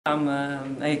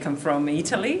I come from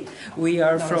Italy. We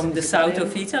are from the south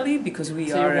of Italy because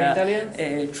we are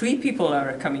three people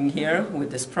are coming here with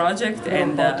this project,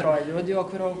 and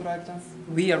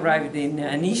we arrived in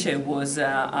Niš. It was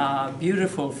a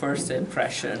beautiful first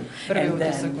impression,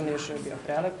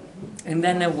 and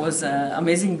then it was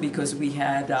amazing because we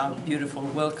had a beautiful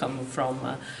welcome from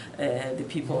the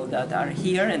people that are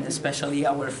here, and especially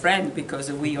our friend,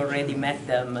 because we already met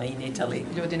them in Italy.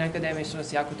 Ljudi na akademiji su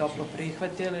nas jako toplo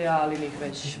prihvatili, ali mi ih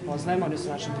već poznajemo, oni su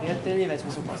naši prijatelji, već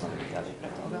smo se upoznali u Italiji pre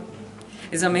toga.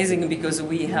 It's amazing because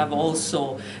we have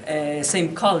also same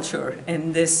culture,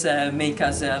 and this make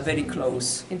us very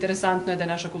close. Interesantno je da je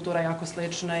naša kultura jako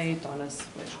slična i to nas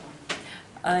bliže.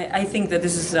 I think that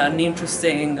this is an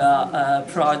interesting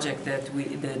project that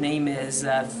the name is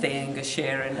Think,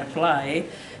 Share and Apply,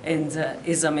 and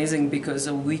it's amazing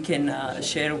because we can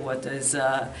share what is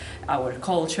our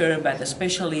culture, but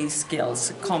especially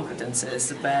skills,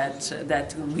 competences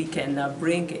that we can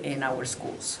bring in our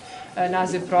schools.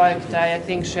 Naziv projekta je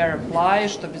Think, Share, Apply,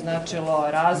 što bi značilo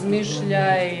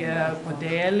razmišljaj,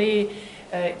 podeli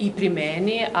i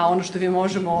primeni, a ono što mi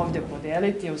možemo ovdje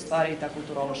podeliti je u stvari ta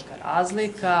kulturološka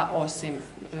razlika, osim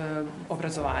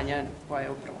obrazovanja koje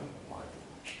je upravo.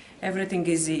 Everything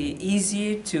is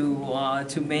easy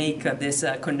to make this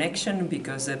connection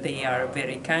because they are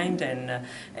very kind and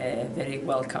very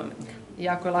welcoming.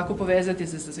 Jako je lako povezati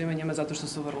se sa svima njima zato što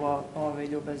su vrlo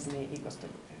ljubazni i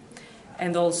gostoljubivi.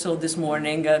 And also this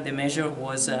morning the measure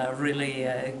was really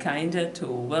kind to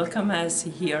welcome us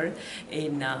here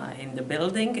in the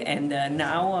building, and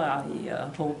now I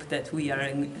hope that we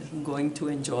are going to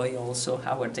enjoy also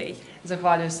our day.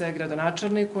 Zahvaljujem se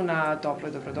gradonačelniku na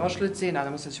toploj dobrodošlici i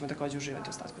nadamo se da ćemo također uživati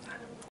u ostatku dana.